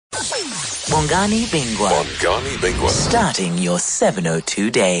Bongani Bingwa. Starting your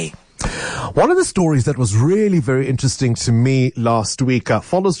 7:02 day. One of the stories that was really very interesting to me last week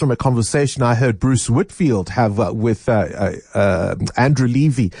follows from a conversation I heard Bruce Whitfield have with Andrew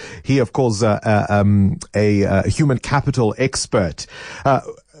Levy. He, of course, a human capital expert.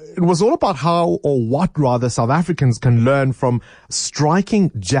 It was all about how, or what rather, South Africans can learn from striking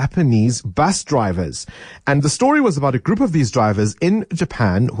Japanese bus drivers. And the story was about a group of these drivers in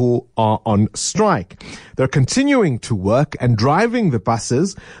Japan who are on strike. They're continuing to work and driving the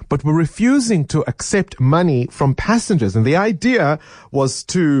buses, but were refusing to accept money from passengers. And the idea was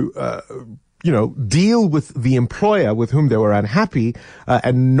to deal with the employer with whom they were unhappy,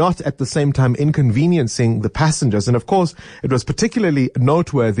 and not at the same time inconveniencing the passengers. And of course, it was particularly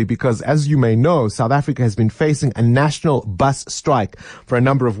noteworthy because, as you may know, South Africa has been facing a national bus strike for a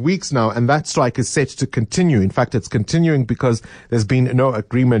number of weeks now, and that strike is set to continue. In fact, it's continuing because there's been no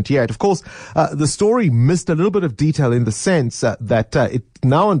agreement yet. Of course, the story missed a little bit of detail in the sense that it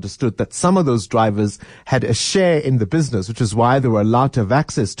now understood that some of those drivers had a share in the business, which is why they were allowed to have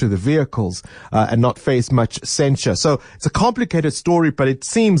access to the vehicles and not face much censure. So it's a complicated story, but it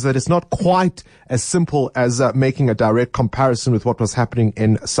seems that it's not quite as simple as making a direct comparison with what was happening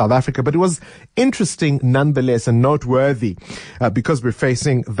in South Africa. But it was interesting nonetheless and noteworthy because we're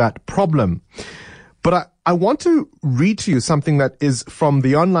facing that problem. But I want to read to you something that is from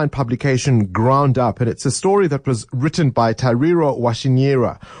the online publication Ground Up, and it's a story that was written by Tariro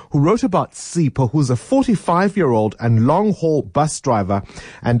Washinyera, who wrote about Sipho, who's a 45-year-old and long-haul bus driver.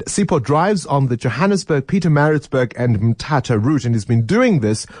 And Sipho drives on the Johannesburg, Pietermaritzburg and Mthatha route, and he's been doing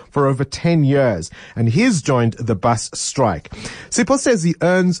this for over 10 years. And he's joined the bus strike. Sipho says he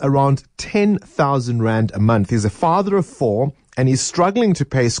earns around 10,000 Rand a month. He's a father of 4. And he's struggling to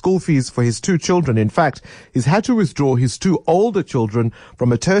pay school fees for his 2 children. In fact, he's had to withdraw his 2 older children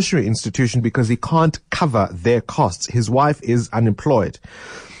from a tertiary institution because he can't cover their costs. His wife is unemployed.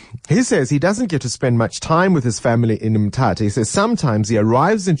 He says he doesn't get to spend much time with his family in Mthatha. He says sometimes he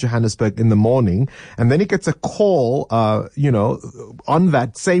arrives in Johannesburg in the morning and then he gets a call, on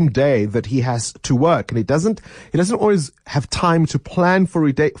that same day that he has to work. And he doesn't always have time to plan for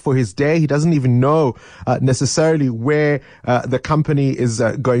his day. He doesn't even know, necessarily where, the company is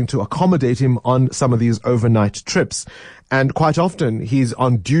going to accommodate him on some of these overnight trips. And quite often he's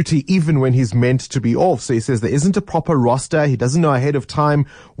on duty even when he's meant to be off. So he says there isn't a proper roster. He doesn't know ahead of time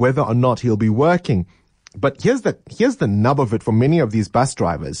whether or not he'll be working. But here's the nub of it for many of these bus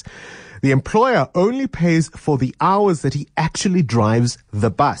drivers. The employer only pays for the hours that he actually drives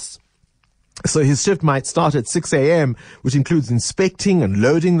the bus. So his shift might start at 6 a.m., which includes inspecting and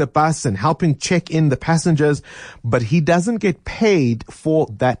loading the bus and helping check in the passengers. But he doesn't get paid for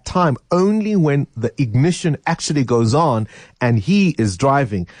that time, only when the ignition actually goes on and he is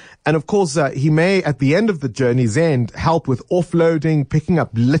driving. And of course, he may, at the end of the journey's end, help with offloading, picking up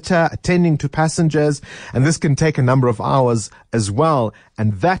litter, attending to passengers. And this can take a number of hours as well.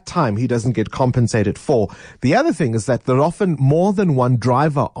 And that time he doesn't get compensated for. The other thing is that there are often more than one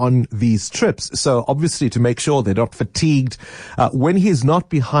driver on these trips. So obviously, to make sure they're not fatigued, when he's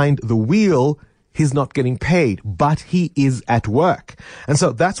not behind the wheel, he's not getting paid, but he is at work. And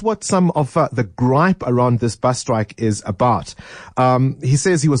so that's what some of the gripe around this bus strike is about. He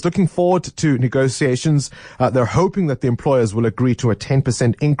says he was looking forward to negotiations. They're hoping that the employers will agree to a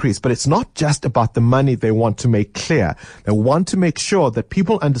 10% increase, but it's not just about the money they want to make clear. They want to make sure that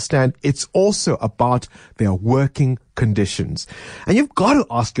people understand it's also about their working conditions. And you've got to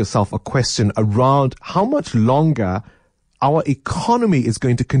ask yourself a question around how much longer our economy is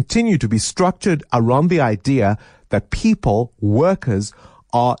going to continue to be structured around the idea that people, workers,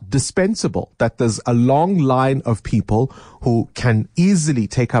 are dispensable, that there's a long line of people who can easily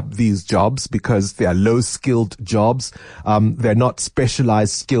take up these jobs because they are low-skilled jobs. They're not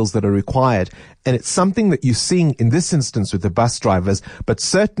specialized skills that are required. And it's something that you're seeing in this instance with the bus drivers, but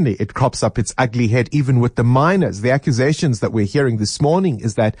certainly it crops up its ugly head even with the miners. The accusations that we're hearing this morning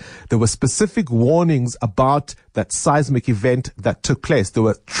is that there were specific warnings about that seismic event that took place. There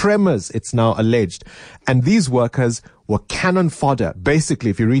were tremors, it's now alleged. And these workers were cannon fodder. Basically,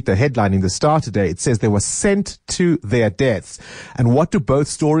 if you read the headline in the Star today, it says they were sent to their deaths. And what do both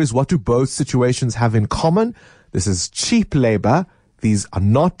stories, what do both situations have in common? This is cheap labor. These are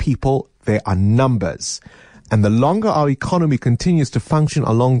not people. They are numbers. And the longer our economy continues to function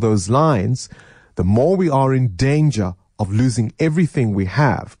along those lines, the more we are in danger of losing everything we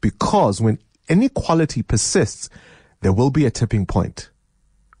have, because when inequality persists, there will be a tipping point.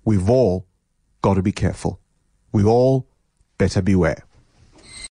 We've all got to be careful. We all better beware.